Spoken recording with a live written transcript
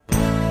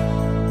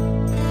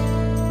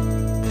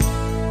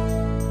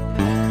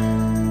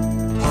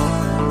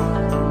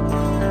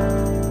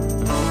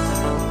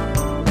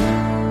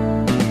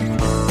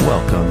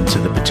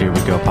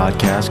Go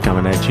podcast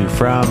coming at you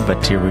from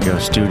But Here We Go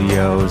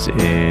Studios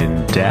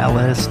in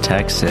Dallas,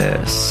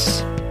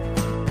 Texas.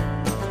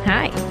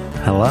 Hi.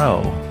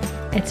 Hello.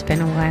 It's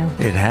been a while.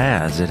 It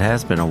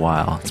has been a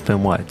while. It's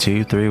been what,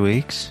 2-3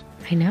 weeks?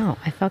 I know.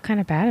 I felt kind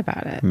of bad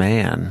about it.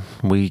 Man,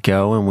 we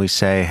go and we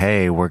say,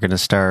 hey, we're going to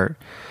start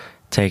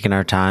taking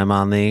our time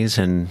on these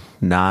and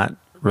not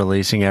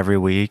releasing every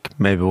week.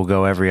 Maybe we'll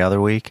go every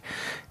other week.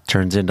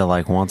 Turns into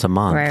like once a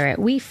month. Right.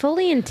 We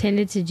fully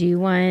intended to do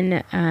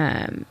one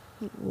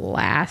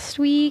last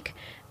week,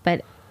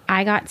 but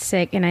I got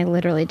sick and I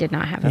literally did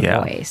not have a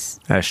voice.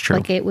 That's true.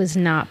 Like, it was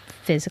not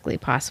physically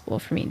possible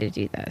for me to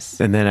do this.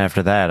 And then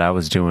after that, I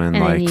was doing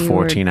like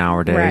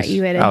 14-hour days. Right,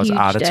 you had a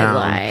huge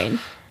deadline.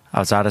 I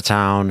was out of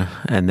town,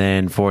 and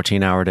then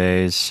 14-hour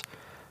days,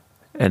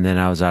 and then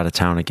I was out of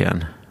town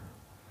again.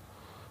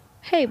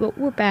 Hey, but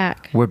we're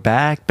back. We're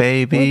back,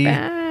 baby. We're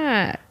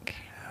back.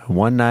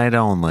 One night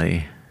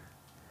only.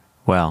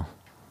 Well,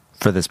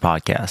 for this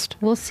podcast.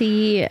 We'll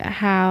see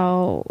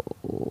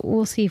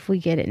if we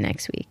get it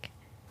next week.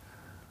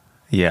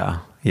 Yeah.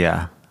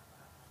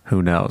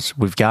 Who knows?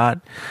 We've got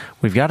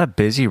a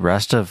busy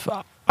rest of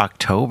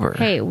October.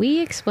 Hey, we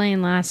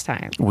explained last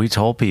time. We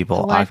told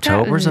people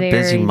October's a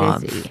busy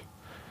month. Busy.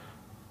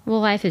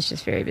 Well, life is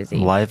just very busy.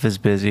 Life is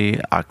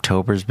busy.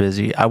 October's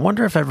busy. I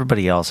wonder if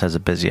everybody else has a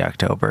busy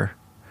October.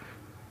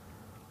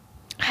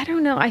 I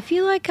don't know. I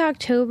feel like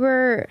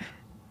October...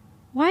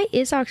 Why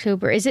is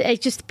October? Is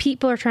it just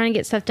people are trying to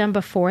get stuff done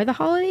before the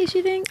holidays,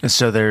 you think?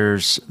 So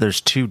there's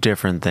two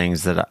different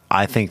things that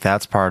I think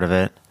that's part of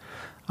it.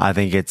 I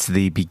think it's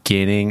the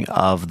beginning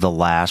of the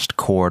last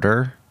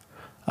quarter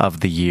of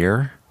the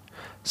year.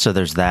 So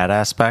there's that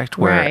aspect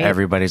where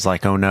everybody's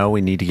like, oh no, we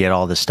need to get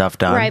all this stuff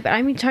done. Right, but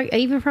I mean,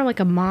 even from like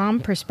a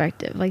mom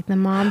perspective, like the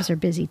moms are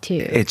busy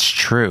too. It's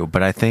true,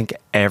 but I think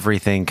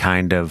everything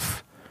kind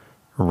of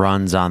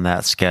runs on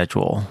that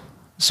schedule.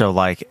 So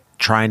like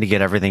trying to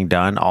get everything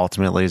done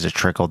ultimately is a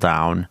trickle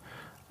down,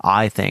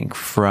 I think,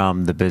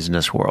 from the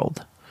business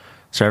world.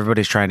 So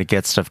everybody's trying to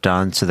get stuff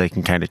done so they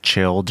can kind of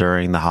chill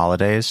during the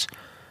holidays.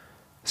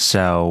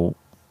 So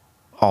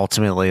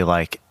ultimately,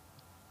 like,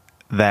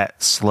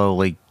 that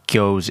slowly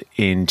goes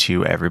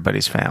into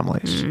everybody's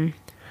families. Mm-hmm.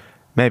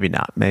 Maybe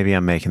not. Maybe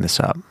I'm making this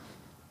up.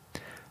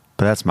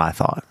 But that's my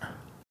thought.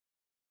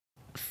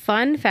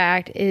 Fun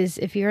fact is,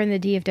 if you're in the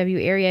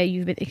DFW area,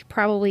 you've been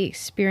probably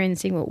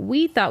experiencing what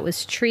we thought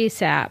was tree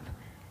sap.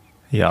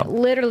 Yeah.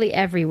 Literally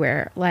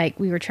everywhere. Like,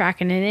 we were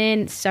tracking it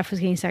in. Stuff was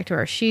getting stuck to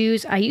our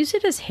shoes. I used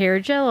it as hair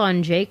gel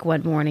on Jake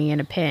one morning in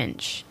a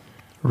pinch.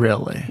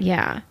 Really?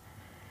 Yeah.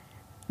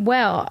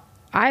 Well,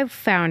 I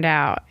found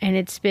out, and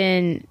it's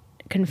been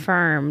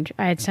confirmed.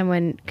 I had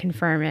someone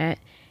confirm it.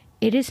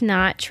 It is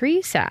not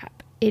tree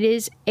sap. It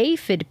is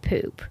aphid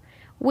poop,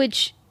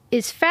 which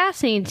is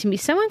fascinating to me.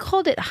 Someone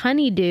called it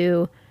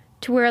honeydew,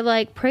 to where,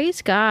 like,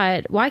 praise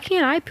God, why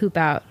can't I poop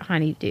out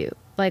honeydew?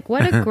 Like,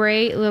 what a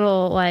great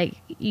little, like,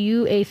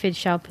 you aphid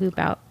shall poop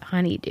out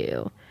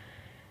honeydew.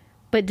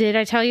 But did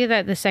I tell you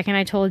that the second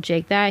I told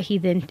Jake that, he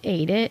then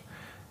ate it?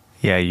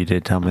 Yeah, you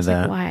did tell me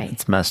that. Like, why?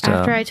 It's messed up.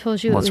 After I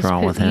told you what's it was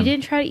wrong poop. with him? You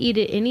didn't try to eat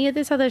it any of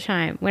this other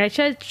time. When I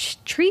said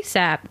tree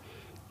sap,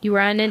 you were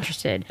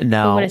uninterested.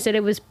 No. But when I said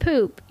it was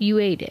poop, you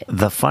ate it.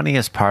 The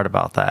funniest part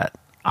about that,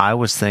 I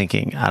was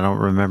thinking, I don't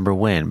remember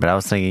when, but I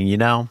was thinking,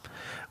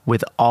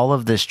 with all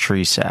of this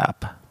tree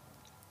sap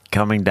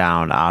coming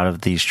down out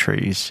of these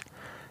trees,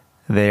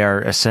 they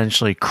are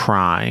essentially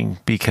crying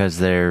because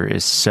there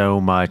is so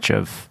much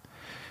of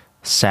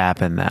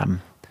sap in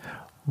them.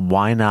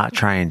 Why not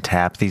try and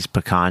tap these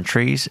pecan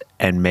trees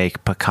and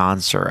make pecan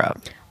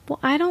syrup? Well,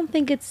 I don't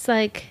think it's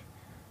like...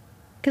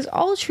 Because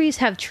all trees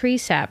have tree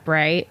sap,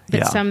 right?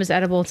 But some is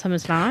edible and some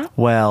is not?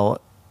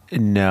 Well,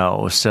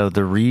 no. So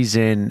the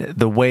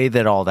way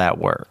that all that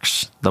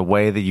works, the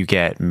way that you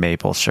get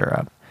maple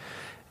syrup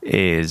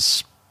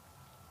is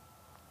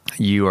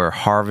you are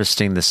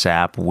harvesting the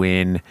sap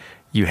when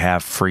you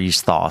have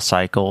freeze-thaw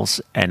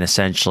cycles, and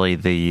essentially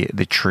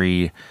the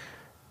tree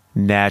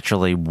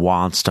naturally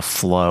wants to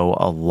flow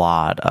a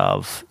lot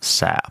of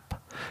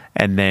sap.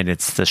 And then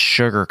it's the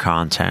sugar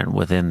content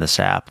within the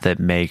sap that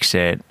makes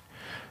it,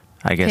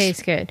 I guess...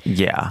 Tastes good.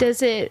 Yeah.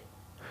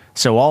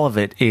 So all of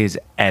it is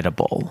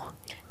edible.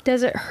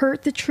 Does it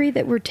hurt the tree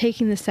that we're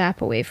taking the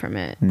sap away from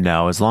it?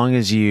 No, as long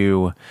as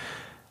you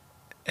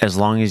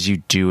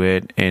do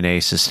it in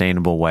a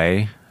sustainable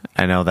way.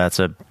 I know that's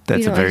a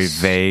very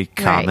vague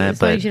comment, right, as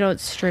but long as you don't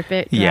strip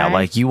it dry. Yeah,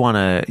 like you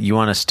want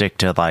to stick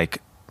to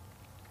like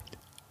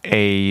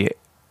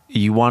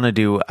you want to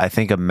do, I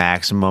think, a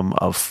maximum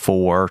of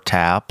 4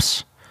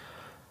 taps,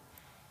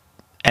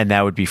 and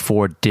that would be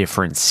 4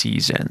 different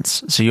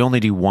seasons. So you only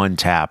do 1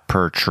 tap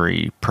per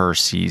tree per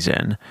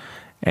season,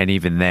 and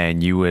even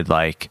then you would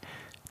like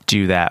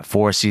do that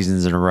 4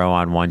 seasons in a row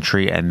on one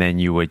tree, and then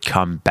you would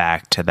come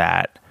back to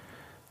that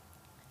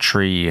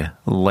tree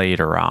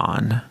later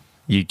on.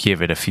 You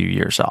give it a few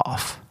years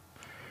off.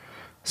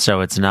 So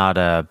it's not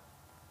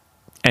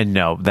and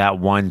no, that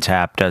 1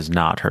 tap does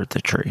not hurt the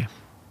tree.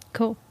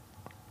 Cool.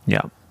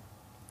 Yeah.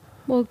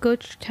 Well, go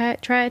try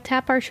to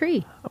tap our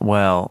tree.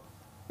 Well,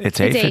 it's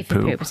It's aphid aphid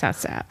poop. poop. It's not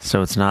sap.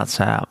 So it's not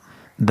sap.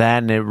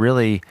 Then it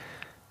really,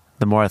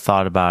 the more I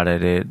thought about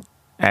it, it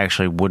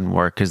actually wouldn't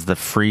work because the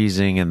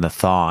freezing and the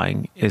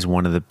thawing is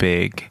one of the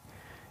big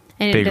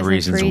And it big doesn't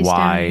reasons freeze down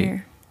why.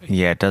 here.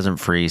 Yeah, it doesn't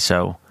freeze.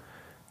 So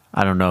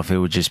I don't know if it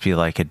would just be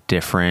like a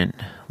different,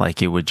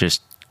 like it would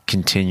just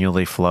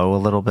continually flow a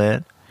little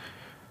bit.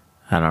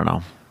 I don't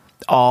know.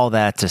 All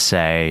that to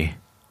say,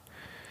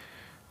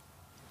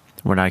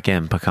 we're not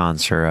getting pecan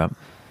syrup.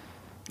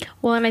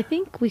 Well, and I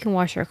think we can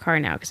wash our car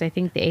now because I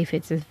think the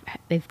aphids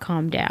they've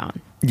calmed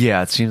down.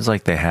 Yeah, it seems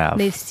like they have.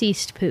 They've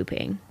ceased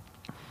pooping.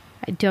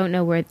 I don't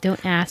know where.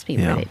 Don't ask me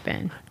Yeah. where they've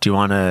been. Do you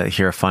want to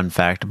hear a fun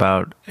fact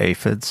about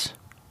aphids?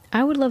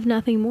 I would love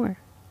nothing more.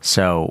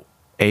 So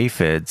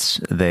aphids,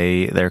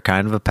 they're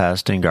kind of a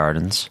pest in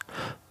gardens,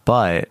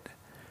 but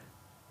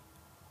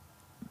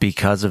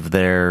because of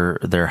their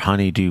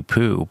honeydew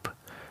poop,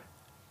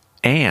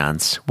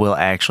 ants will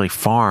actually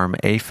farm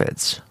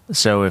aphids.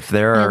 So if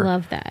there I are,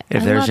 love that.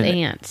 if I there's love an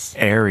ants.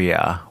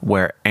 area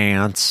where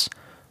ants,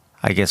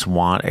 I guess,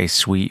 want a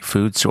sweet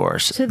food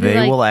source, So they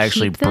like, will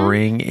actually keep them?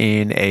 bring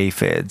in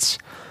aphids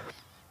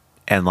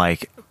and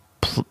like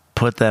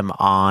put them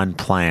on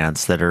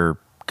plants that are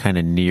kind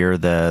of near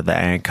the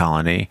ant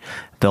colony.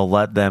 They'll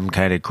let them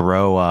kind of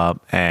grow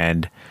up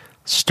and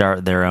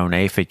start their own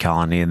aphid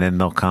colony, and then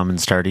they'll come and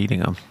start eating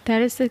them.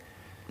 That is the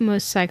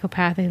most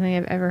psychopathic thing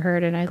I've ever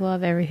heard, and I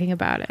love everything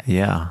about it.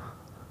 Yeah.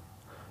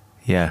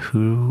 Yeah,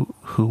 who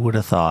would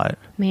have thought?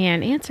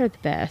 Man, ants are the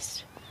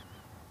best.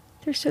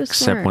 They're so smart.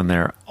 Except when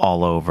they're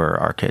all over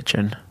our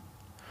kitchen.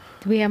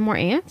 Do we have more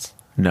ants?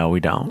 No, we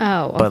don't.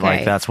 Oh, But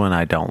like okay. that's when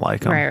I don't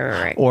like them.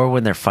 Right. Or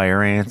when they're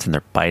fire ants and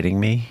they're biting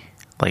me.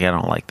 Like I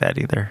don't like that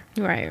either.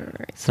 Right.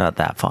 It's not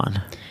that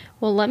fun.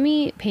 Well, let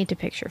me paint a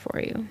picture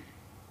for you.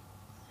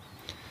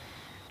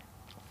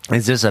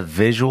 Is this a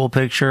visual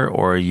picture,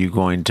 or are you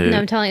going to No,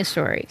 I'm telling a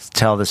story.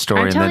 tell the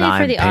story I'm and telling then you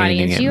for I'm the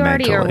painting audience. it You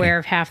already are mentally? aware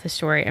of half the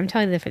story. I'm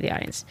telling you for the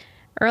audience.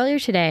 Earlier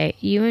today,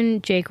 you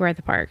and Jake were at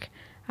the park.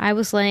 I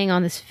was laying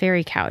on this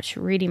very couch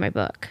reading my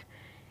book.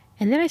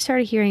 And then I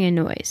started hearing a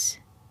noise.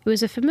 It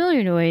was a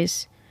familiar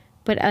noise,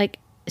 but like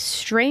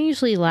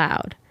strangely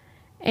loud.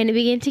 And it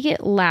began to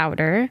get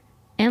louder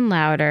and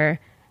louder.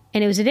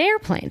 And it was an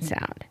airplane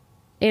sound.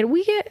 And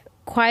we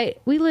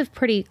live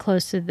pretty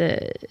close to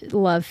the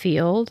Love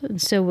Field.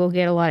 And so we'll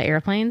get a lot of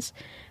airplanes.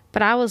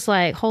 But I was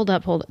like, hold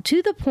up.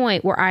 To the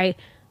point where I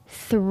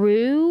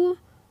threw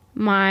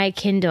my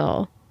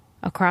Kindle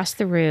across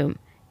the room.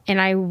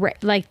 And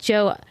like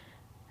Joe,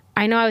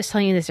 I know I was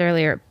telling you this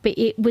earlier, but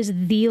it was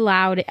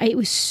it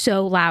was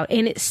so loud.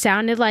 And it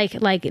sounded like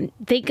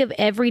think of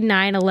every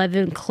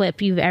 9/11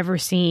 clip you've ever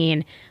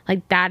seen.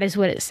 Like that is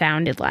what it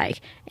sounded like.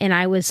 And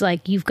I was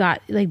like,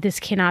 this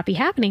cannot be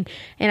happening.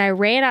 And I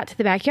ran out to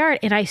the backyard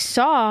and I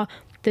saw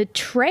the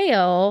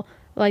trail,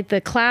 like the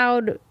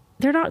cloud.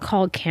 They're not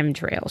called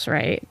chemtrails,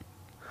 right?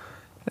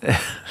 No.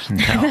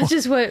 That's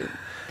just what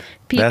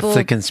people. That's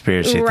the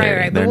conspiracy theory.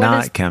 Right. They're But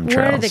not chemtrails.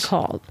 What are they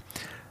called?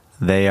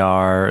 They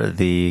are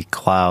the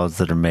clouds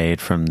that are made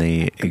from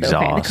the exhaust.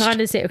 Okay, the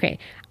condensate. Okay.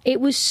 It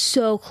was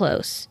so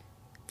close.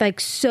 Like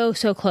so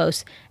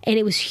close. And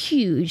it was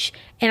huge.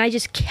 And I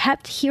just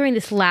kept hearing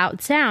this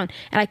loud sound.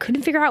 And I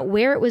couldn't figure out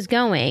where it was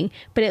going.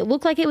 But it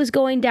looked like it was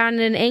going down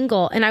at an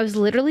angle. And I was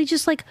literally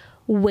just like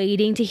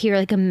waiting to hear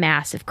like a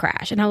massive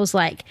crash. And I was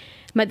like,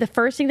 the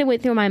first thing that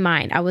went through my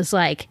mind, I was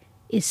like,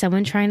 is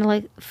someone trying to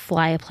like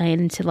fly a plane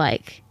into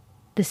like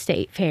the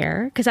state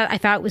fair? Because I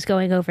thought it was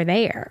going over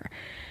there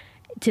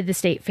to the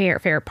state fair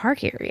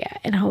park area.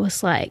 And I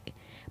was like,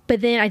 but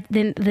then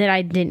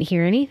I didn't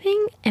hear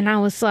anything. And I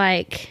was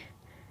like,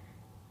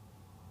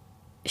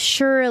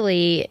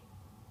 surely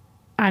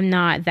I'm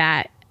not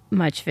that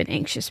much of an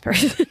anxious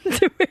person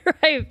to where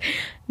I've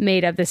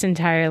made up this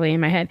entirely in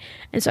my head.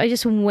 And so I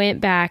just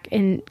went back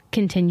and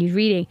continued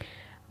reading.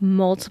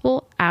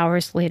 Multiple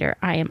hours later,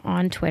 I am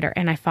on Twitter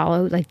and I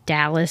follow like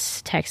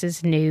Dallas,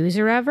 Texas news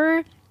or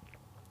whatever.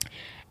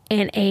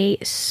 And a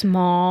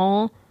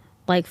small,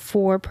 like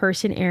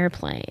 4-person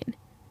airplane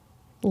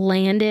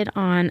landed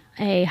on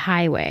a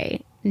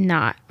highway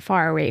not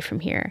far away from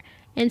here.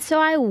 And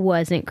so I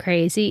wasn't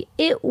crazy.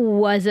 It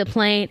was a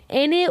plane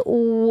and it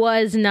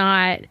was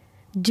not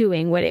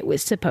doing what it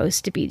was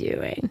supposed to be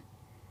doing.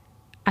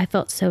 I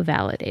felt so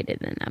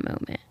validated in that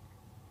moment.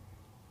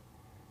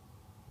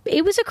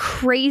 It was a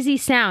crazy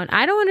sound.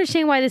 I don't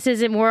understand why this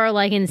isn't more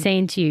like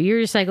insane to you.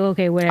 You're just like,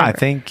 okay, whatever. I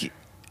think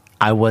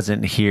I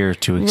wasn't here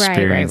to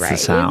experience the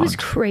sound. It was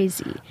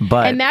crazy.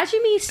 But imagine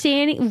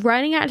me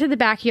running out to the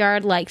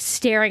backyard, like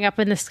staring up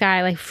in the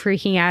sky, like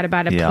freaking out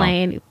about a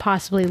plane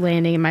possibly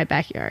landing in my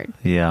backyard.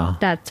 Yeah.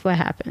 That's what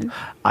happened.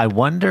 I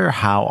wonder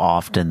how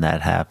often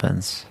that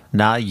happens.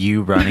 Not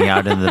you running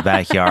out in the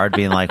backyard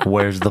being like,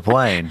 where's the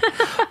plane?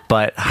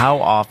 But how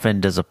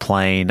often does a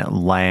plane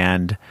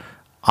land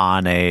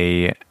on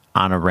a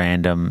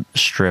random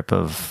strip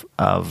of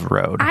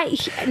road?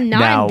 Not in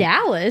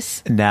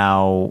Dallas.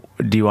 Now,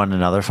 do you want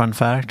another fun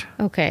fact?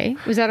 Okay.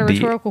 Was that a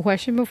rhetorical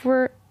question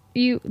before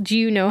you? Do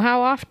you know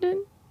how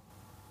often?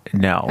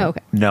 No. Oh,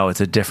 okay. No,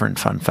 it's a different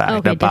fun fact Okay,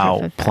 different about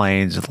fun fact.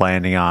 planes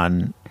landing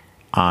on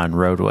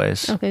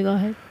roadways. Okay, go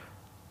ahead.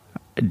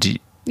 Do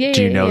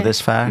you know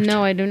this fact?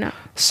 No, I do not.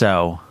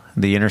 So,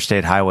 the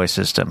interstate highway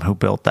system, who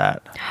built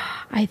that?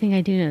 I think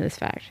I do know this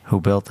fact. Who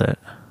built it?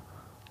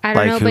 I don't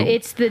Like know, who- but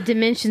it's the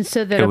dimensions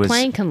so that It a was-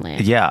 plane can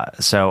land. Yeah.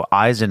 So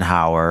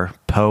Eisenhower,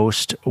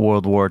 post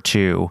World War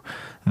II,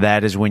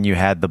 that is when you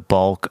had the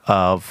bulk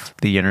of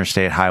the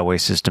interstate highway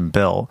system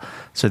built.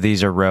 So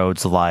these are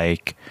roads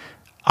like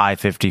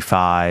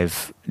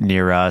I-55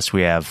 near us.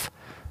 We have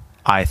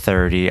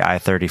I-30,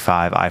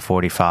 I-35,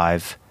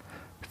 I-45.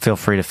 Feel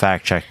free to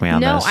fact check me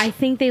on No, this. I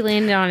think they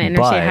landed on an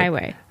interstate But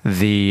highway.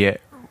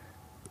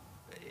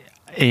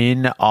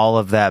 in all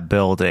of that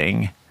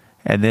building,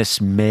 and this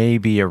may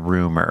be a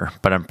rumor,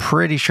 but I'm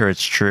pretty sure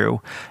it's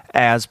true,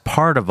 as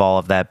part of all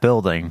of that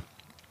building,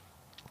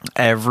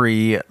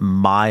 every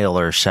mile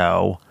or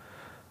so,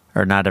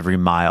 or not every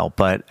mile,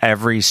 but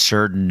every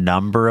certain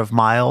number of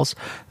miles,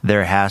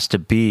 there has to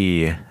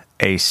be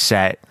a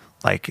set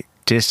like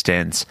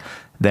distance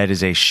that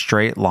is a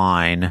straight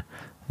line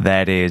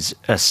that is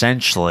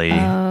essentially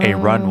a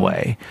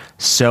runway,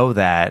 so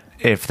that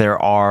if there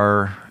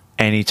are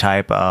any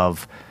type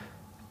of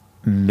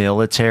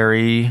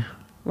military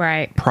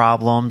Right.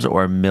 problems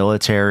or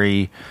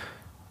military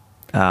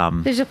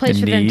There's a place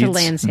for them needs, to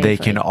land safely. they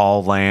can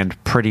all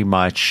land pretty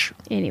much.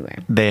 Anywhere.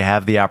 They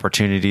have the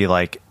opportunity,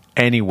 like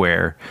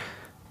anywhere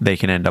they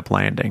can end up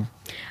landing.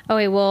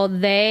 Okay, well,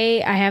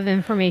 I have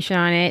information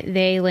on it.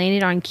 They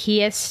landed on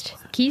Keist?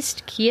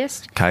 Keist?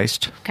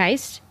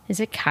 Is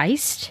it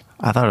Keist?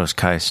 I thought it was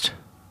Keist.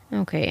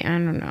 Okay, I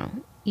don't know.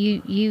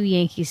 You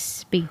Yankees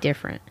speak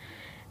different.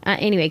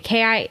 Anyway,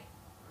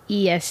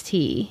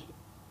 K-I-E-S-T.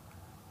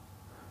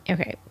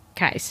 Okay,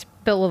 Keist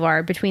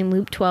Boulevard between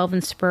Loop 12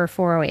 and Spur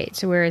 408.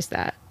 So where is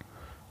that?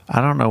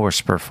 I don't know where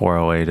Spur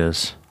 408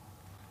 is.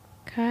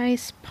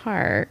 Keist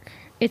Park.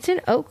 It's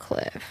in Oak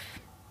Cliff.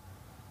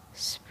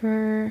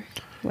 Spur.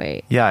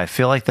 Wait. Yeah, I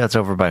feel like that's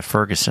over by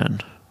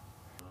Ferguson.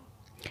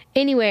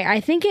 Anyway, I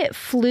think it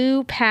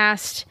flew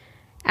past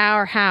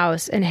our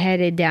house and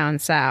headed down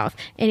south.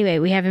 Anyway,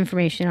 we have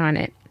information on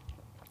it.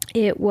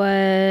 It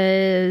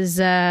was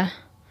it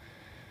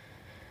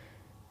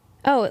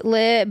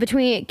lit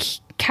between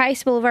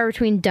Keist Boulevard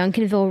between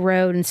Duncanville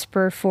Road and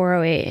Spur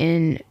 408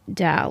 in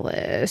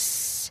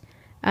Dallas.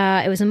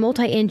 It was a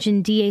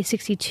multi-engine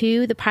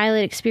DA-62. The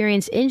pilot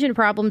experienced engine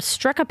problems,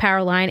 struck a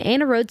power line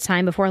and a road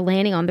sign before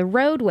landing on the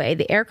roadway.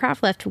 The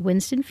aircraft left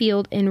Winston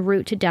Field en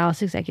route to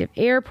Dallas Executive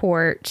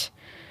Airport.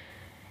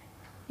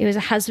 It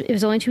was It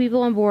was only two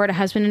people on board, a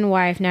husband and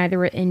wife. Neither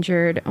were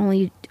injured.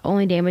 Only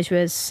damage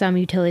was some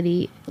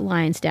utility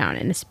lines down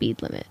and a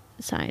speed limit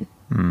sign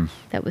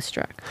that was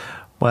struck.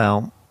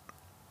 Well,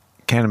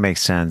 kind of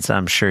makes sense.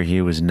 I'm sure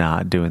he was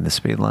not doing the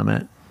speed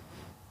limit.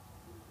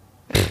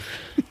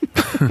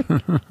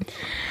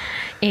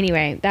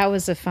 Anyway, that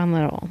was a fun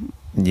little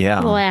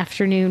Yeah.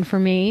 afternoon for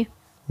me.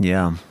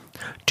 Yeah.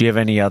 Do you have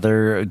any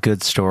other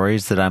good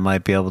stories that I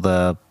might be able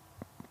to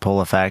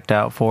pull a fact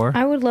out for?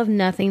 I would love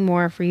nothing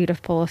more for you to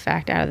pull a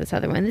fact out of this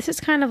other one. This is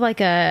kind of like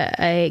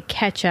a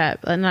catch up,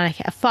 not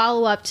a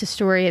follow up to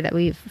story that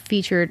we've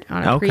featured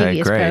on a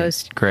previous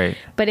post. Great.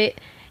 But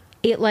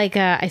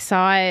I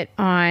saw it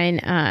on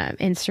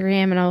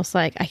Instagram and I was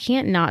like, I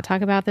can't not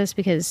talk about this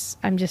because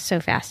I'm just so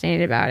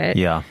fascinated about it.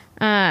 Yeah.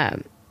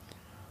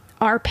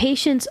 Our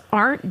patients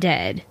aren't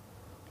dead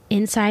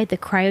inside the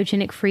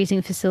cryogenic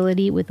freezing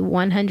facility with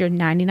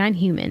 199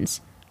 humans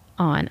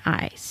on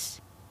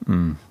ice.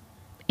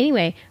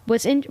 Anyway,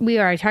 we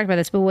already talked about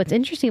this, but what's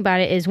interesting about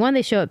it is, one,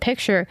 they show a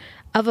picture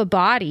of a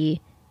body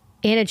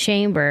in a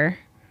chamber.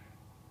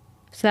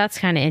 So that's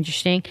kind of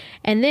interesting.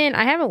 And then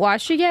I haven't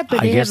watched it yet,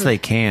 but I guess they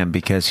can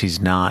because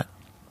he's not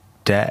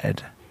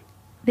dead.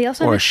 They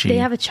also or have she. they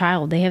have a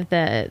child. They have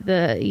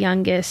the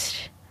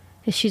youngest.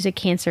 She's a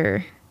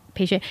cancer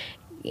patient.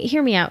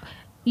 Hear me out.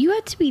 You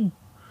had to be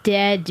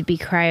dead to be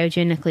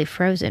cryogenically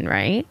frozen,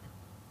 right?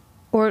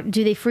 Or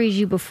do they freeze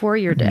you before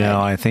you're dead? No,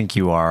 I think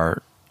you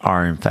are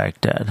in fact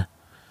dead.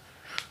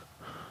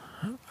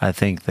 I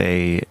think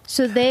they...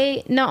 So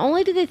they not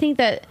only do they think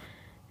that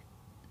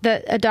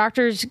a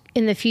doctor's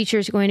in the future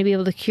is going to be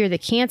able to cure the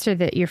cancer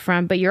that you're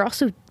from, but you're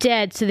also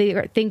dead, so they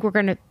think we're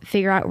going to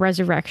figure out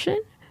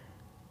resurrection?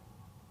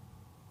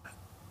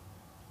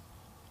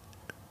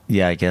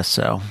 Yeah, I guess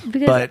so.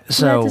 Because but that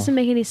so doesn't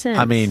make any sense.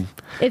 I mean,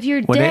 if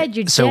you're when dead,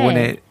 you're so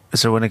dead.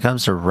 when it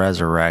comes to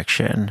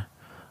resurrection,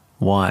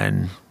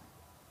 one,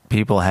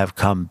 people have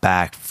come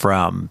back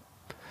from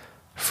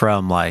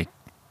like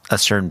a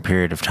certain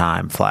period of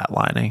time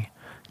flatlining.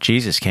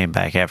 Jesus came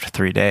back after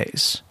 3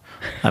 days.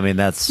 I mean,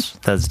 that's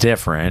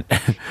different.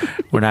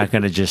 We're not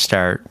going to just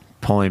start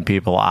pulling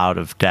people out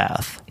of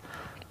death.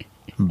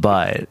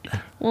 But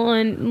Well,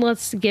 and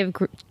let's give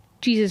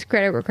Jesus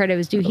credit where credit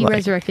was due. He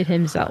resurrected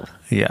himself.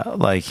 yeah,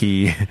 like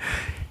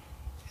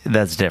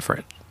that's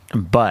different.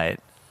 But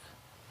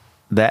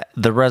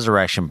the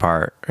resurrection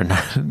part, or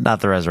not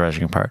the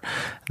resurrection part,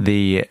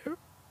 the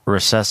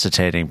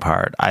resuscitating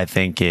part, I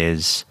think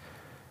is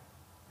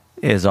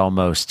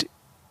almost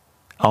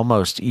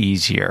almost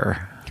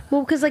easier.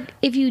 Well, because like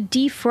if you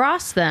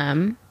defrost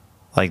them,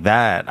 Like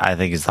that, I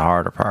think is the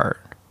harder part.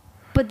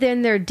 but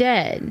then they're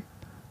dead.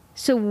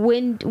 So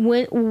what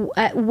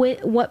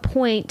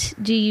point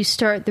do you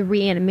start the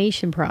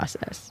reanimation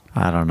process?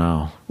 I don't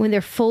know. When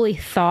they're fully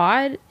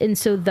thawed, and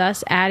so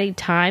thus adding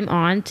time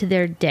on to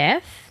their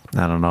death?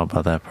 I don't know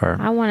about that part.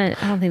 I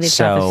don't think they've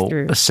thought this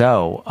through.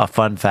 So a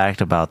fun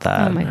fact about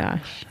that. Oh my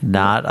gosh.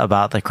 Not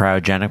about the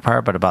cryogenic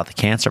part, but about the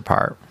cancer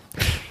part.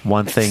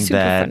 One thing Super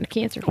that fun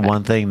cancer fact.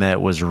 one thing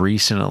that was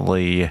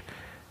recently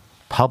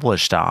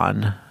published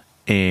on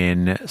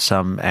in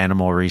some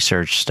animal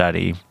research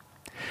study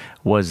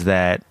was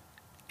that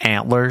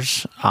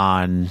antlers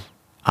on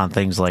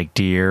things like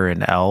deer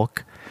and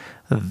elk,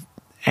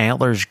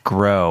 antlers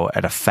grow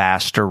at a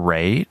faster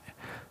rate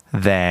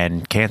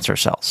than cancer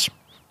cells.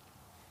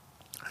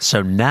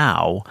 So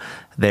now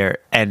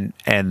and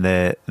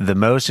the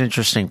most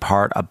interesting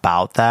part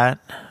about that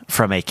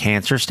from a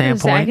cancer I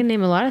standpoint, can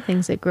name a lot of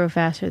things that grow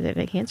faster than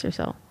a cancer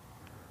cell.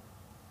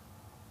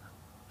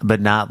 but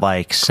not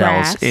like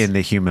cells Grass. in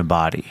the human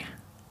body.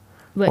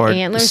 But Or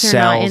antlers are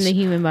not in the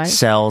human body.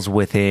 Cells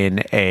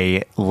within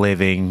a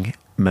living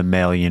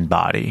mammalian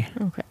body.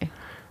 Okay.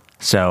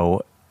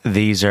 So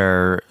these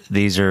are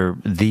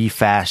the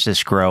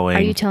fastest growing.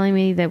 Are you telling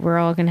me that we're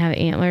all going to have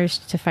antlers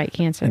to fight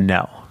cancer?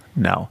 No.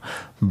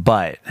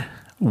 But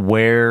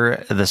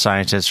where the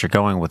scientists are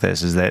going with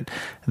this is that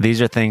these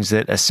are things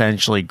that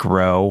essentially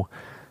grow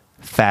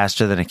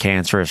faster than a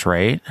cancerous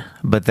rate,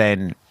 but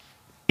then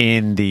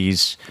in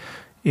these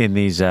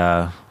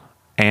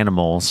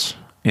animals,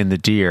 in the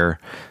deer,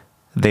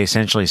 they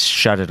essentially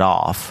shut it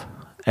off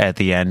at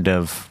the end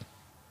of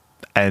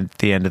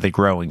the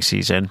growing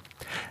season,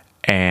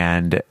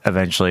 and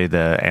eventually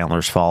the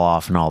antlers fall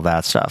off and all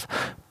that stuff.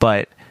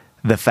 But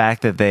the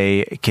fact that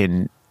they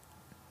can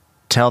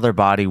tell their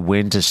body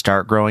when to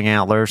start growing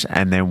antlers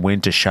and then when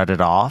to shut it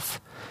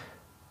off,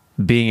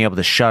 being able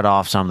to shut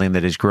off something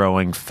that is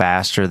growing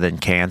faster than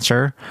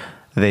cancer,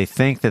 they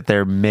think that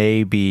there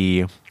may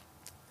be,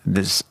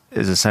 this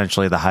is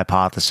essentially the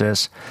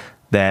hypothesis,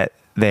 that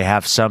they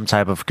have some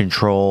type of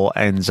control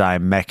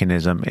enzyme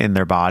mechanism in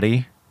their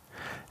body.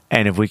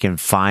 And if we can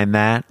find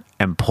that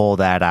and pull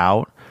that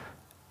out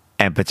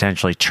and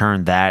potentially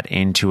turn that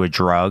into a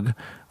drug,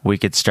 we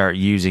could start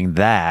using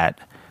that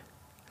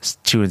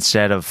to,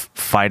 instead of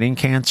fighting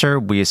cancer,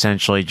 we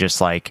essentially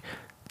just like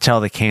tell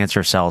the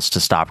cancer cells to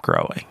stop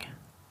growing.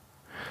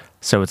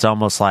 So it's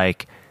almost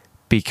like,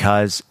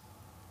 because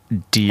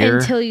deer,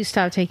 Until you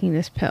stop taking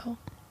this pill.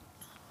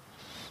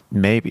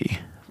 maybe,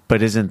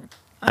 but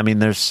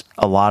there's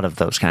a lot of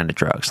those kind of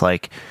drugs.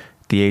 Like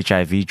the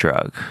HIV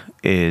drug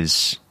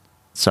is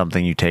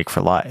something you take for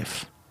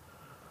life.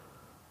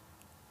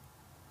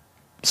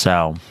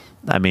 So,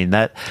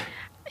 that,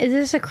 Is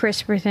this a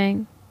CRISPR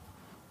thing?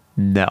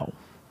 no.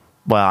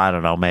 Well, I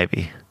don't know,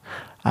 maybe.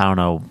 I don't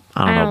know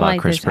about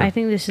like CRISPR. this. I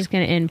think this is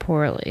going to end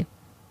poorly.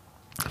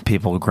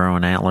 People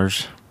growing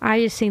antlers.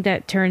 I just think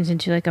that turns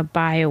into like a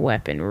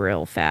bioweapon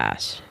real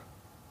fast.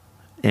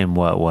 In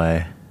what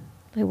way?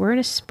 Like, we're going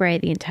to spray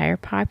the entire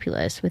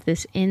populace with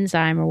this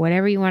enzyme or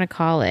whatever you want to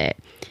call it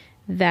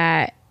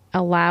that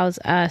allows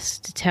us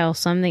to tell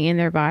something in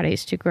their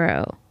bodies to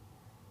grow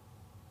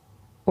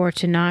or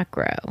to not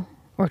grow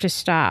or to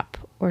stop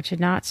or to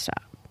not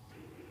stop.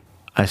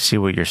 I see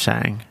what you're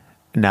saying.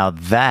 Now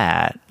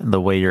that, the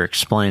way you're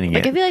explaining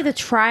Like, it, I feel like the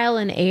trial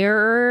and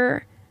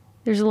error,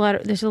 there's a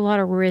lot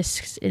of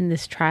risks in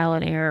this trial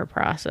and error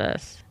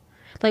process.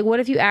 Like, what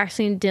if you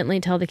accidentally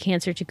tell the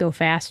cancer to go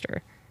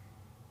faster?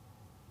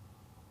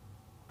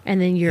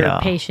 And then your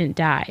patient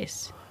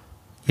dies.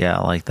 yeah,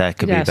 like that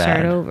could You be gotta bad.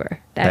 start over.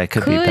 That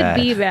could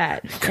be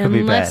bad. Could be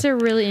Unless bad. they're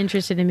really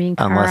interested in being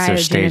Unless they're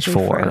stage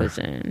cryogenically 4.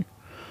 frozen.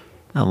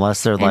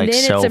 Unless they're And like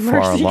then so it's a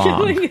far mercy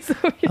along. killing.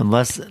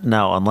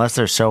 Unless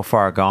they're so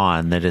far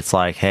gone that it's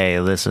like, hey,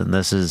 listen,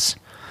 this is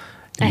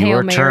A Hail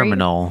your Mary.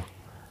 terminal.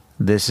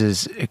 This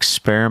is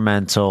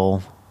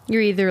experimental.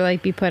 You're either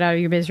like be put out of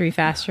your misery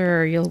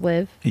faster or you'll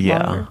live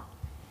longer.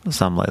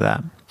 Something like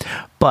that.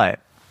 But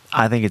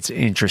I think it's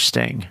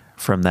interesting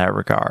from that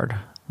regard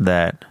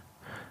that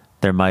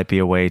there might be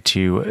a way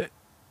to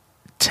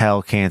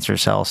tell cancer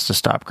cells to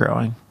stop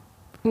growing.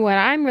 What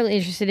I'm really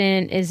interested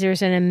in is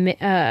there's an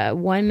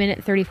 1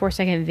 minute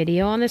 34-second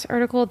video on this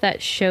article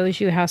that shows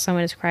you how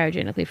someone is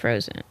cryogenically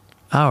frozen.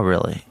 Oh,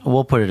 really?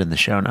 We'll put it in the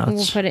show notes.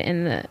 We'll put it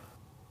in the...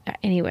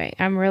 Anyway,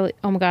 I'm really...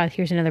 Oh my God,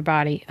 here's another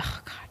body.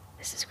 Oh God,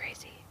 this is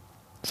crazy.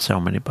 So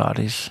many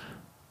bodies.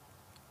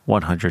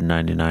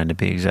 199 to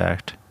be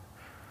exact.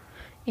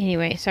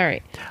 Anyway,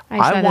 sorry.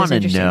 I want to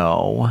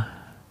know,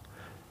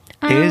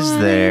 is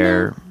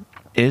there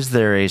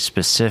a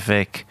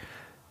specific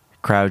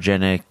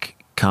cryogenic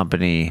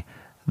company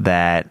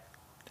that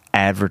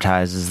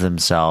advertises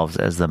themselves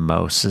as the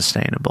most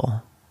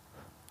sustainable?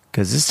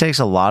 Because this takes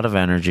a lot of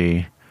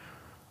energy,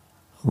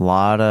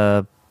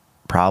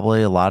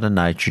 probably a lot of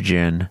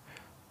nitrogen,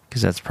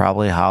 because that's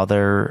probably how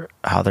they're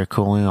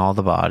cooling all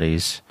the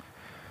bodies.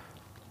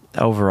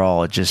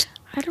 Overall, I don't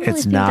really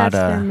it's think not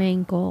that's their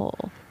main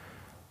goal.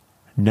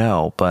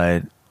 No,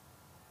 but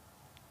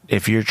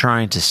if you're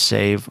trying to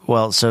save,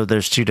 well, so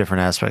there's two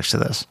different aspects to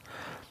this.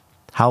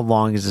 How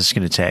long is this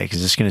going to take?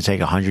 Is this going to take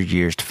 100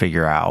 years to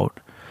figure out?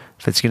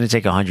 If it's going to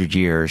take 100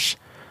 years,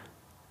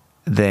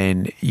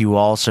 then you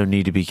also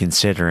need to be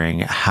considering,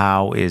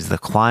 how is the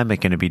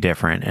climate going to be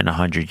different in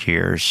 100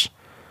 years?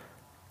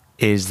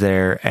 Is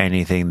there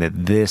anything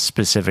that this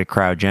specific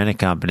cryogenic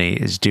company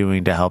is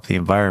doing to help the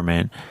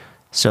environment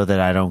so that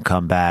I don't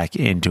come back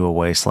into a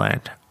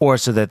wasteland, or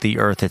so that the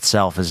earth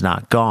itself is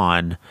not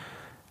gone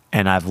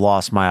and I've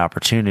lost my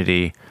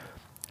opportunity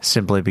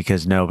simply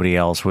because nobody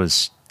else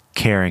was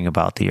caring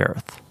about the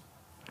earth?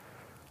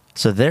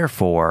 So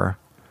therefore,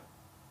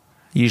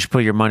 you should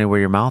put your money where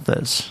your mouth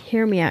is.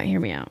 Hear me out, hear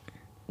me out.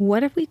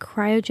 What if we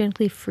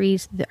cryogenically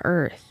freeze the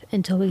earth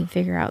until we can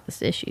figure out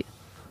this issue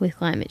with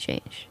climate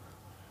change?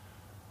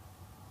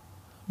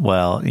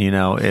 Well,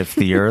 if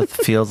the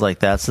earth feels like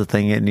that's the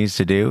thing it needs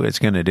to do, it's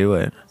going to do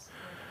it.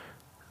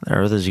 The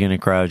earth is going to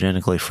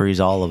cryogenically freeze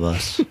all of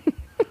us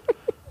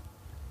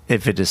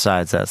if it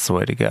decides that's the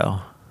way to go.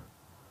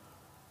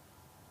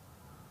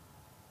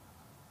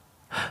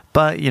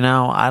 But,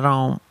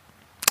 I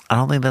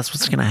don't think that's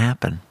what's going to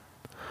happen.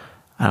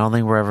 I don't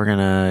think we're ever going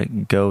to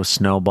go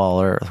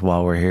snowball Earth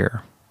while we're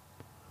here.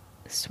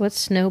 So what's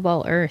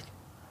snowball Earth?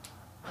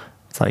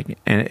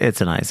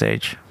 It's an ice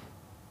age.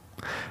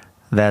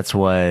 That's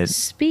what...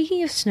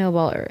 Speaking of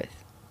snowball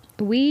Earth,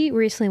 we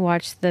recently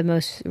watched the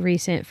most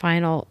recent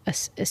final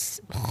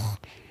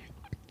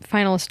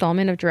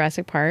installment of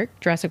Jurassic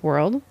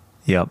World.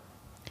 Yep.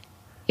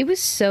 It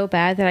was so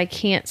bad that I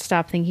can't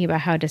stop thinking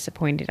about how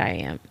disappointed I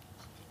am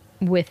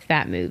with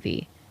that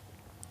movie.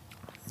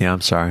 Yeah,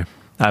 I'm sorry.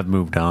 I've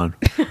moved on.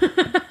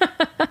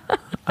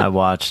 I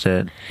watched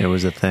it. It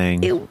was a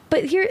thing.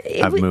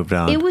 I've moved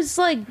on. It was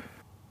like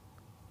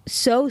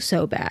so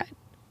bad.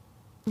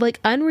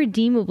 Like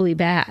unredeemably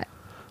bad.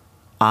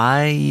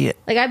 I've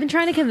been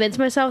trying to convince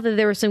myself that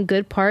there were some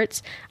good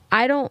parts.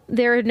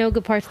 There are no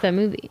good parts of that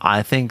movie.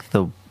 I think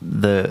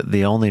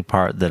the only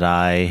part that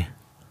I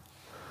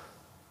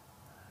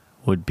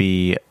would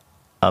be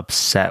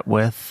upset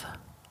with,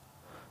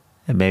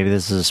 and maybe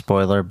this is a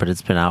spoiler, but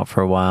it's been out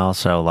for a while,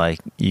 so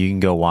you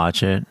can go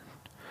watch it.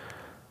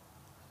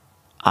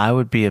 I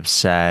would be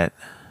upset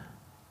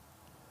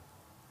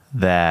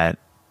that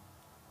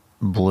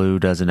Blue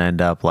doesn't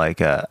end up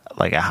like a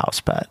house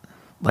pet.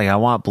 I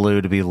want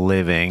Blue to be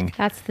living.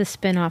 That's the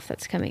spinoff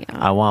that's coming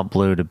out. I want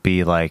Blue to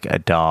be like a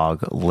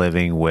dog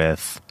living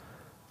with,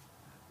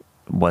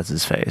 what's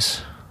his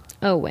face?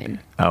 Owen.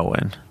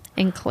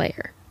 And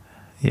Claire.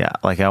 Yeah,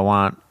 I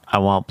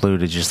want Blue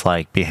to just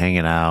be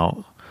hanging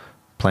out,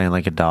 playing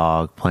like a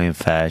dog, playing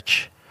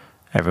fetch.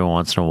 Every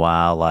once in a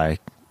while, I'm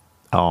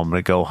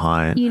gonna go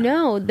hunt.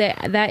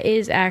 That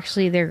is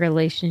actually their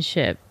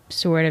relationship,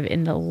 sort of,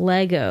 in the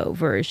Lego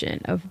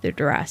version of the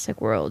Jurassic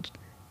World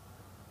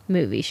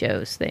movie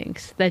shows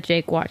things that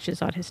Jake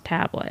watches on his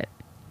tablet.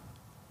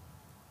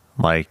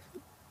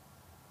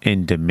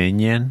 In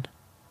Dominion?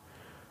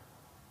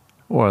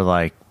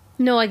 Or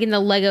No, in the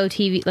Lego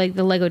TV,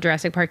 the Lego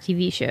Jurassic Park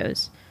TV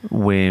shows.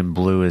 When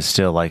Blue is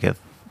still a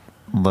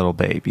little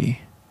baby.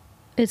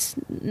 It's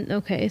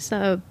okay, it's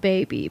not a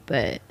baby,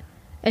 but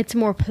it's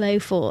more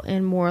playful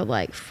and more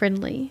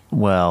friendly.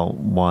 Well,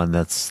 one,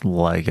 that's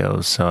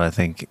Lego, so I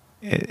think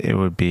it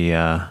would be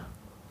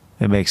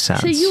it makes sense.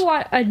 So you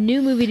want a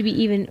new movie to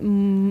be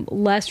even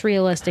less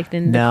realistic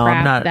than the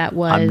crap that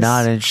was? I'm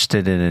not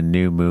interested in a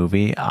new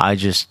movie. I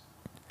just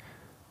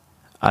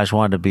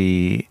wanted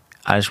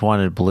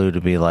Blue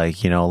to be a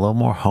little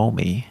more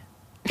homey.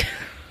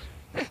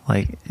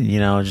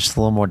 Just a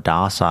little more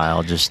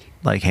docile, just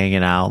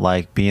hanging out,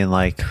 being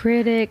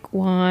Critic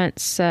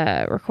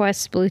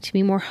requests Blue to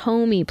be more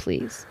homey,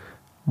 please.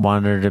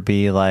 Want her to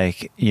be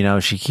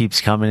she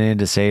keeps coming in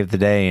to save the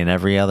day in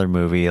every other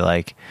movie.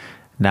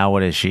 Now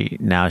what is she?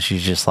 Now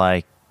she's just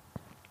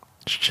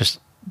just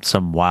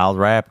some wild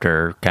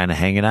raptor kind of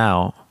hanging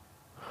out.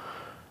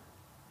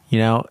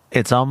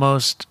 It's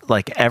almost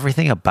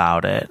everything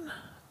about it.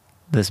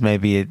 This may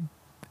be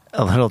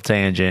a little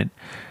tangent,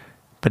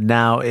 but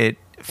now it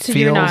feels... So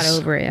you're not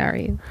over it, are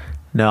you?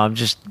 No, I'm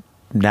just...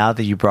 Now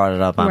that you brought it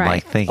up,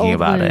 I'm thinking Old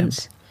about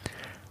wounds.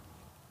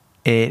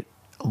 It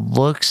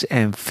looks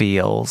and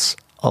feels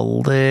a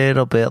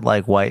little bit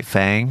like White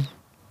Fang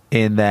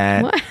in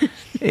that... What?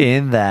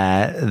 In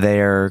that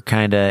they're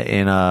kind of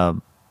in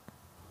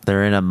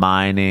a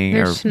mining,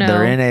 There's snow.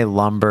 They're in a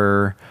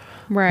lumber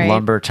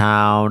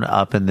town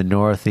up in the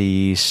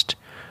Northeast.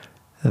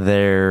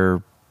 There's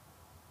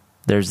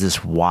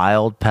this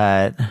wild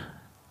pet,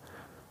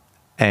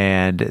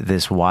 and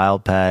this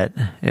wild pet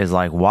is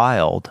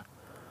wild,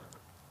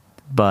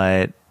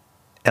 but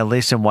at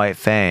least in White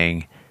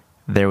Fang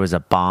there was a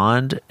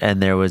bond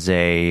and there was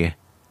a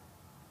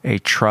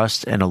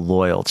trust and a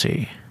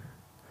loyalty.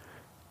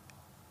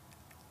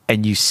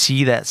 And you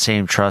see that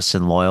same trust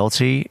and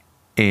loyalty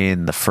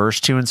in the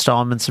first two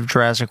installments of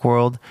Jurassic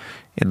World.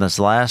 In this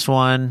last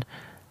one,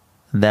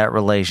 that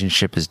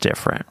relationship is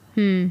different.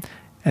 And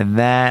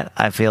that,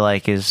 I feel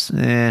is...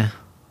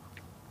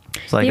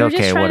 It's like, they were okay,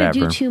 just trying whatever. to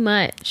do too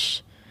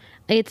much.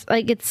 It's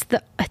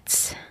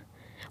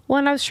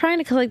when I was trying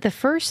to collect the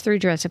first 3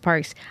 Jurassic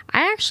Parks,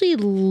 I actually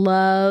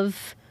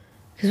love,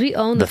 because we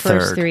own the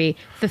first third. 3.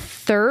 The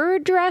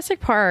third Jurassic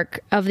Park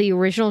of the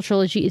original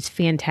trilogy is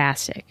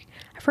fantastic.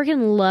 I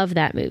freaking love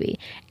that movie.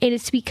 And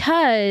it's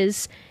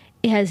because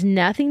it has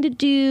nothing to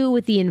do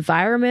with the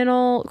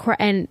environmental.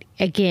 And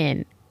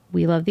again,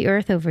 we love the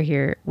earth over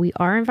here. We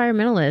are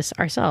environmentalists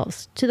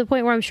ourselves, to the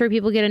point where I'm sure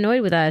people get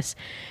annoyed with us.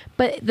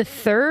 But the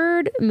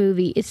third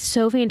movie is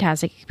so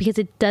fantastic because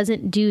it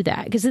doesn't do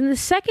that. Because in the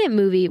second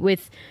movie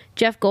with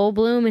Jeff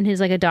Goldblum and his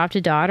like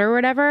adopted daughter or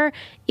whatever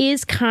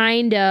is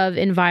kind of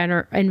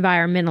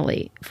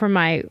environmentally from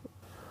my...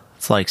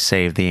 It's like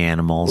save the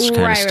animals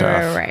kind of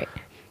stuff. Right.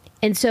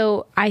 And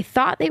so I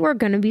thought they were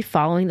going to be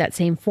following that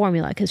same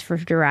formula because for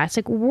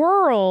Jurassic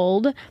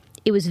World,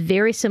 it was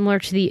very similar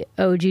to the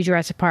OG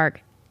Jurassic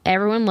Park.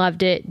 Everyone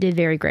loved it, did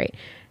very great.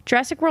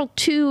 Jurassic World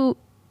 2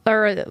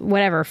 or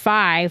whatever,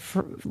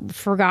 5,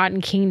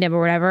 Forgotten Kingdom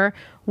or whatever,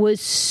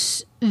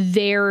 was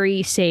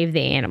very save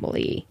the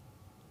animal-y.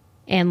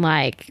 And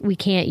like, we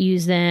can't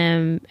use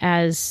them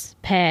as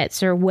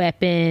pets or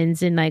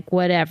weapons and like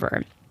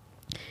whatever.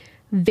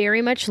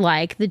 Very much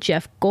like the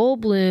Jeff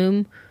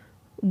Goldblum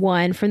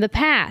one from the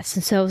past.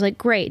 And so I was like,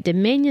 great,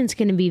 Dominion's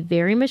going to be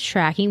very much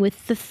tracking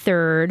with the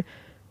third,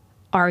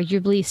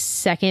 arguably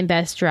second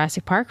best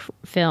Jurassic Park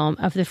film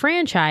of the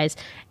franchise.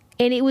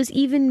 And it was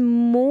even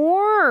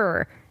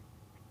more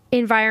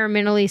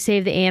environmentally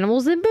save the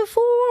animals than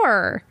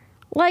before.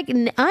 Like,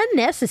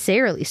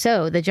 unnecessarily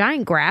so. The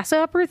giant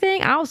grasshopper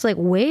thing, I was like,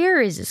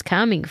 where is this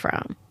coming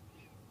from?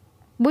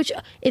 Which,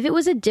 if it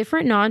was a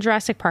different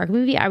non-Jurassic Park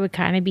movie, I would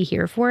kind of be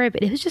here for it.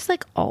 But it was just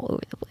like all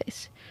over the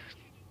place.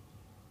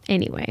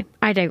 Anyway,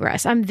 I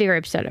digress. I'm very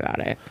upset about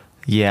it.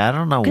 Yeah, I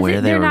don't know where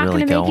they they're were not really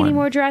going to make any going.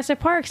 more Jurassic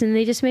Parks, and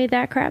they just made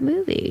that crap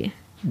movie.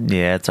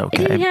 Yeah, it's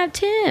okay. It didn't have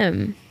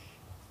Tim.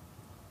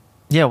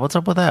 Yeah, what's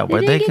up with that? They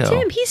Where'd didn't they get go?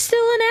 Tim. He's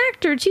still an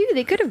actor too.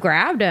 They could have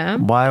grabbed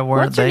him. Why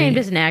weren't What's her they? name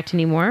doesn't act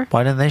anymore.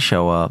 Why didn't they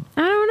show up?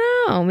 I don't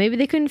know. Maybe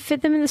they couldn't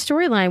fit them in the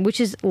storyline, which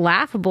is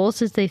laughable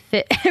since they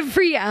fit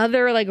every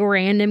other like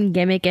random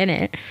gimmick in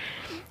it.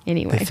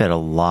 Anyway, They fit a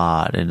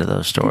lot into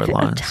those they fit a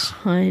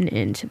storylines. ton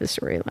into the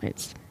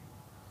storylines.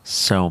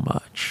 So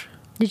much.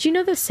 Did you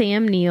know that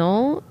Sam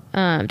Neill,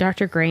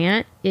 Dr.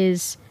 Grant,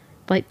 is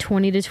like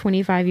 20 to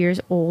 25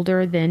 years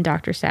older than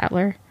Dr.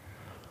 Sattler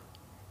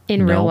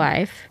in real Nope.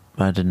 life?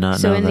 I did not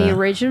So know in that. the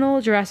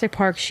original Jurassic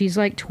Park, she's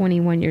like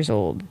 21 years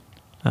old,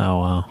 Oh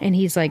wow, and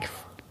he's like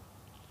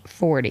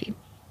 40.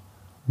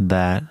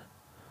 that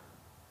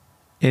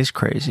is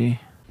crazy.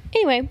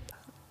 Anyway,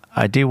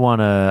 I do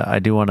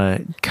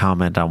wanna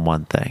comment on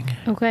one thing.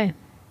 okay,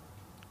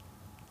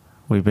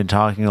 We've been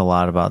talking a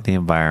lot about the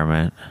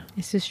environment,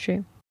 this is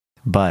true.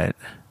 but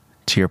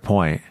to your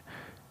point,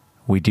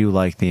 we do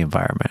like the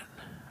environment.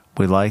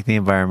 We like the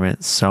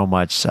environment so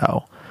much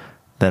so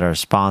that our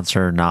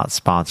sponsor, not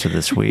sponsor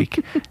this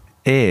week,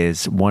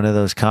 is one of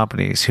those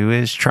companies who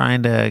is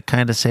trying to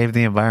kind of save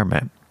the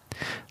environment.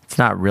 It's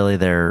not really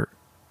their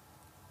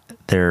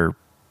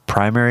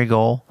primary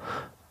goal,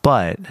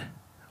 but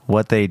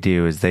what they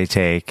do is they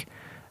take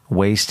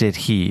wasted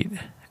heat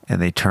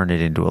and they turn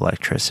it into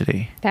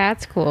electricity.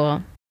 That's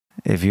cool.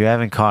 If you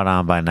haven't caught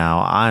on by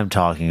now, I'm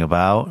talking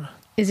about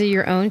Is it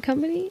your own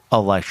company?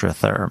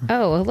 Electrotherm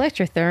Oh,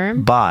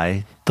 Electrotherm.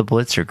 by the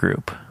Blitzer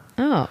Group.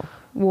 Oh,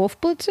 Wolf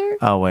Blitzer?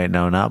 Oh, wait,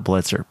 no, not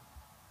Blitzer.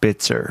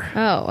 Bitzer.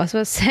 Oh, I was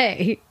supposed to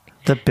say.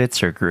 The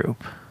Bitzer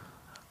Group. Are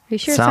you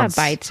sure Sounds- it's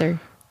not Beitzer?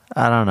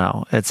 I don't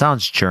know. It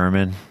sounds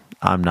German.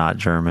 I'm not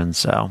German,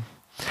 so.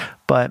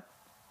 But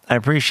I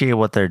appreciate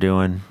what they're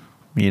doing,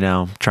 you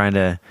know, trying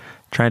to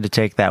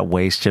take that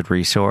wasted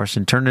resource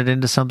and turn it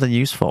into something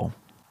useful.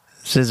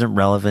 This isn't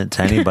relevant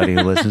to anybody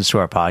who listens to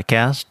our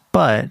podcast,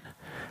 but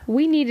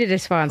We needed a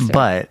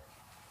sponsor.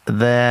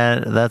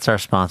 that's our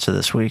sponsor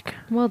this week.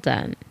 Well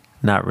done.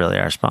 Not really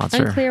our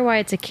sponsor. Unclear why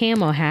it's a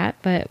camo hat,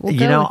 but we'll go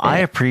You know, with it. I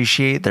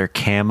appreciate their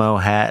camo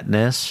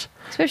hatness.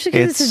 Especially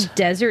because it's a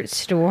Desert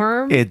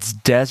Storm. It's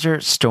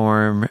Desert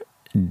Storm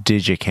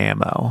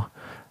Digicamo.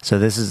 So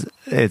that's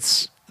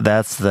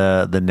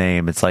the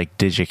name. It's like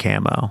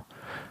Digicamo.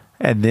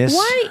 And this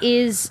Why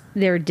is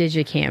there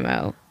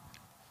Digicamo?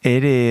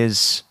 it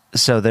is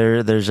so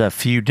there's a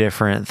few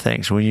different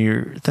things. When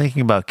you're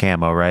thinking about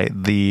camo, right?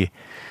 The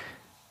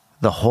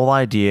whole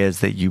idea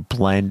is that you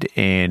blend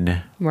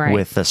in Right.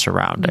 with the You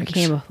surroundings.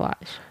 camouflage.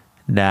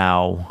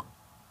 Now,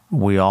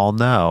 we all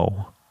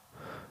know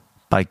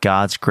by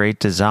God's great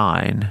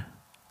design,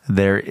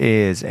 there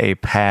is a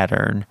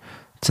pattern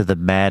to the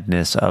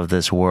madness of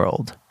this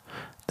world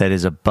that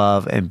is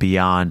above and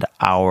beyond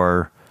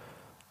our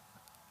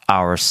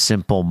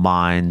simple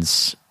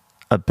mind's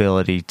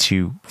ability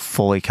to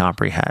fully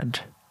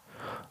comprehend.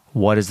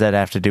 What does that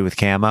have to do with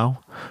camo?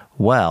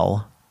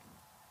 Well,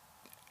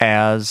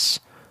 as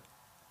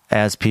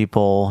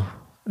people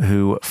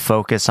who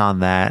focus on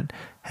that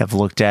have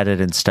looked at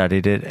it and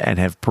studied it and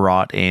have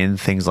brought in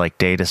things like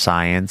data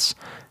science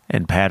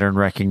and pattern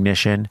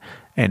recognition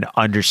and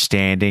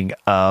understanding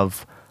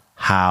of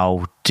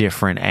how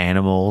different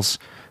animals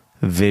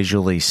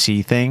visually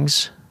see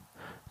things.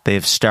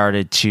 They've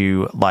started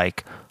to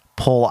like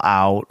pull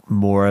out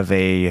more of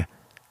a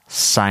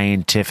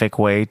scientific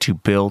way to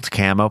build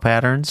camo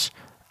patterns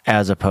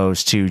as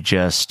opposed to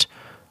just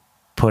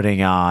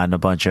putting on a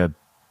bunch of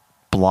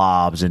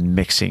blobs and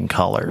mixing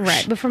colors.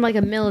 Right, but from like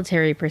a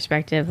military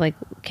perspective, like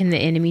can the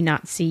enemy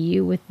not see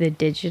you with the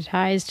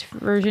digitized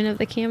version of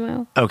the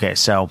camo? Okay,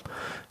 so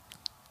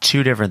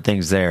two different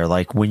things there.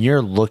 Like when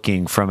you're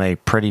looking from a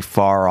pretty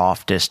far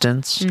off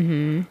distance,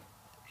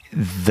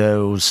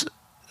 those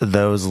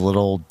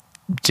little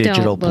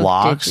digital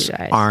blocks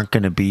aren't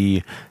going to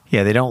be,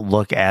 they don't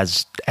look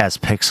as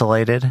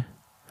pixelated.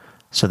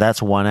 So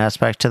that's one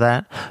aspect to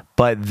that.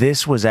 But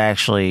this was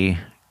actually,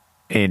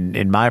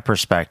 in my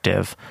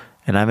perspective,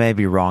 and I may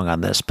be wrong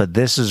on this, but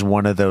this is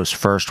one of those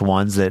first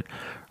ones that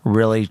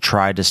really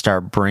tried to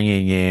start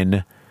bringing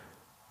in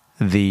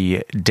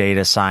the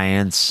data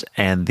science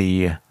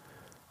and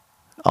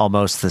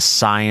almost the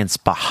science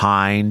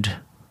behind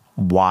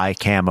why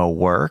camo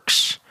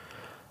works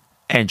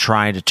and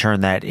trying to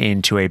turn that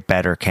into a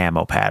better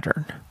camo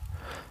pattern.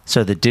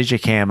 So the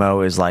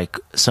Digicamo is like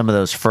some of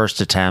those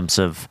first attempts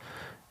of,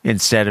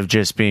 instead of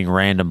just being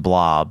random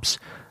blobs,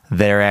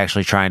 they're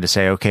actually trying to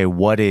say, okay,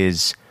 what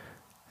is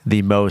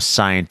the most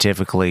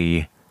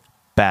scientifically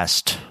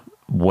best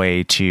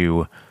way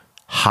to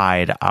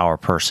hide our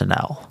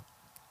personnel?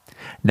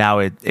 Now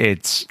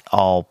it's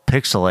all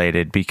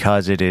pixelated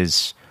because it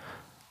is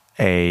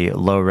a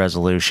low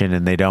resolution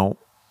and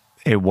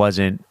it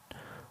wasn't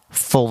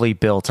fully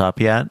built up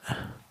yet,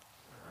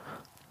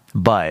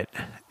 but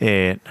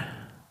it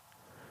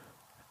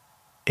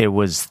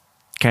was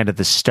kind of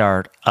the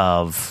start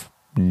of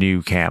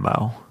new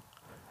camo.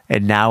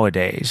 And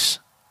nowadays,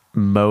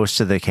 most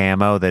of the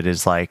camo that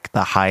is like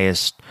the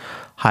highest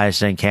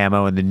end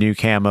camo and the new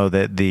camo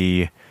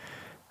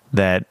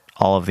that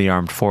all of the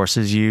armed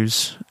forces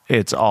use,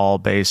 it's all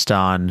based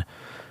on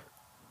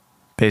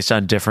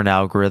different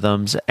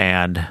algorithms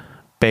and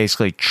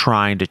basically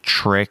trying to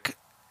trick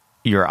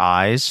your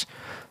eyes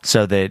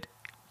so that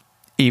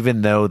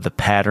even though the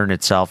pattern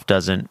itself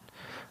doesn't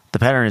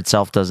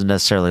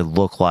necessarily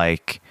look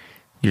like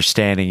you're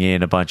standing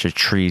in a bunch of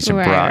trees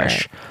and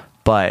brush,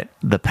 but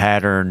the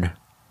pattern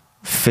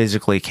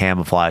physically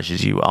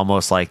camouflages you,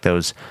 almost like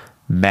those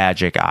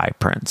magic eye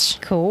prints.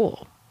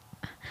 Cool.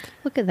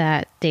 Look at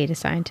that, data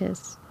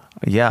scientists.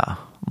 Yeah,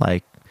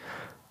 like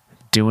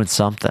doing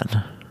something.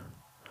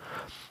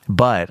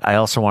 But I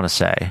also want to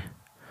say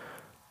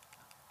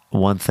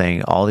one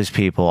thing. All these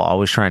people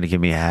always trying to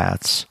give me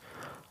hats.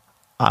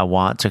 I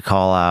want to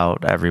call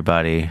out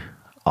everybody,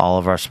 all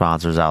of our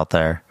sponsors out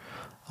there,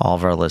 all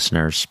of our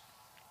listeners.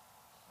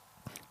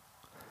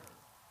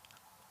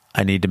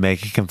 I need to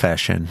make a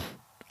confession.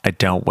 I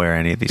don't wear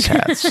any of these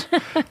hats.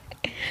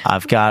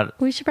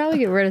 We should probably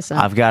get rid of some.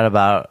 I've got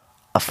about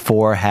a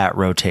 4-hat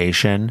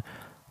rotation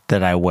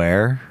that I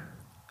wear,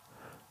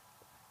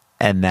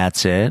 and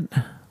that's it.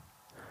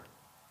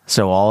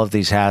 So all of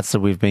these hats that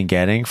we've been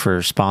getting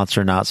for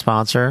sponsor, not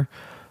sponsor,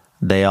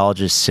 they all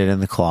just sit in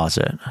the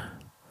closet.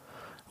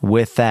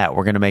 With that,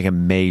 we're going to make a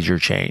major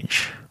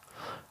change.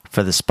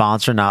 For the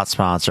sponsor, not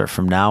sponsor,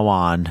 from now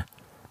on,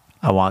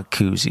 I want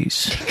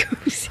koozies.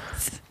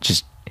 Koozies.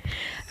 Just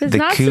it's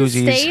not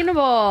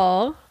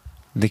sustainable.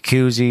 The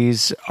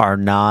koozies are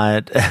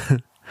not,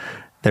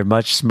 they're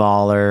much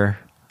smaller.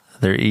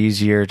 They're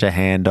easier to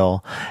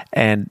handle.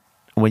 And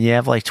when you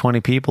have like 20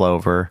 people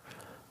over,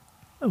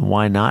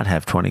 why not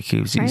have 20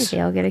 koozies? Right,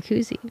 they all get a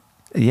koozie.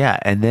 Yeah,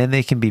 and then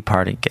they can be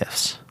parting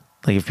gifts.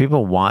 Like if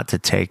people want to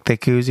take the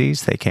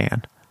koozies, they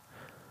can.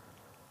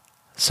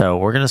 So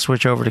we're going to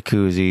switch over to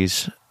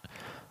koozies.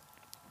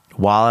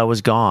 While I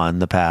was gone,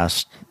 the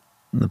past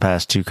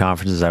 2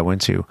 conferences I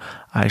went to,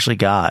 I actually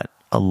got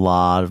a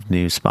lot of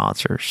new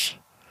sponsors.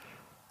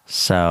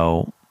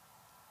 So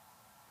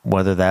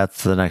whether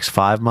that's the next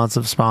 5 months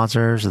of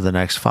sponsors or the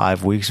next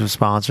 5 weeks of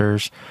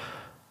sponsors,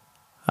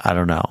 I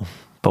don't know,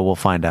 but we'll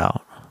find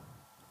out.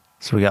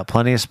 So we got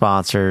plenty of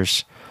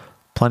sponsors,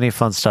 plenty of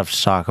fun stuff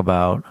to talk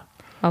about.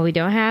 All we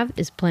don't have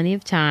is plenty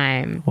of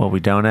time. What we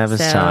don't have is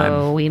time.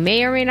 So we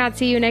may or may not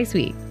see you next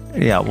week.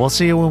 Yeah, we'll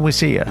see you when we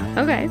see you.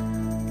 Okay.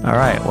 All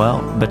right.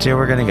 Well, but here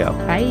we're going to go.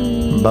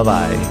 Bye.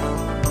 Bye-bye.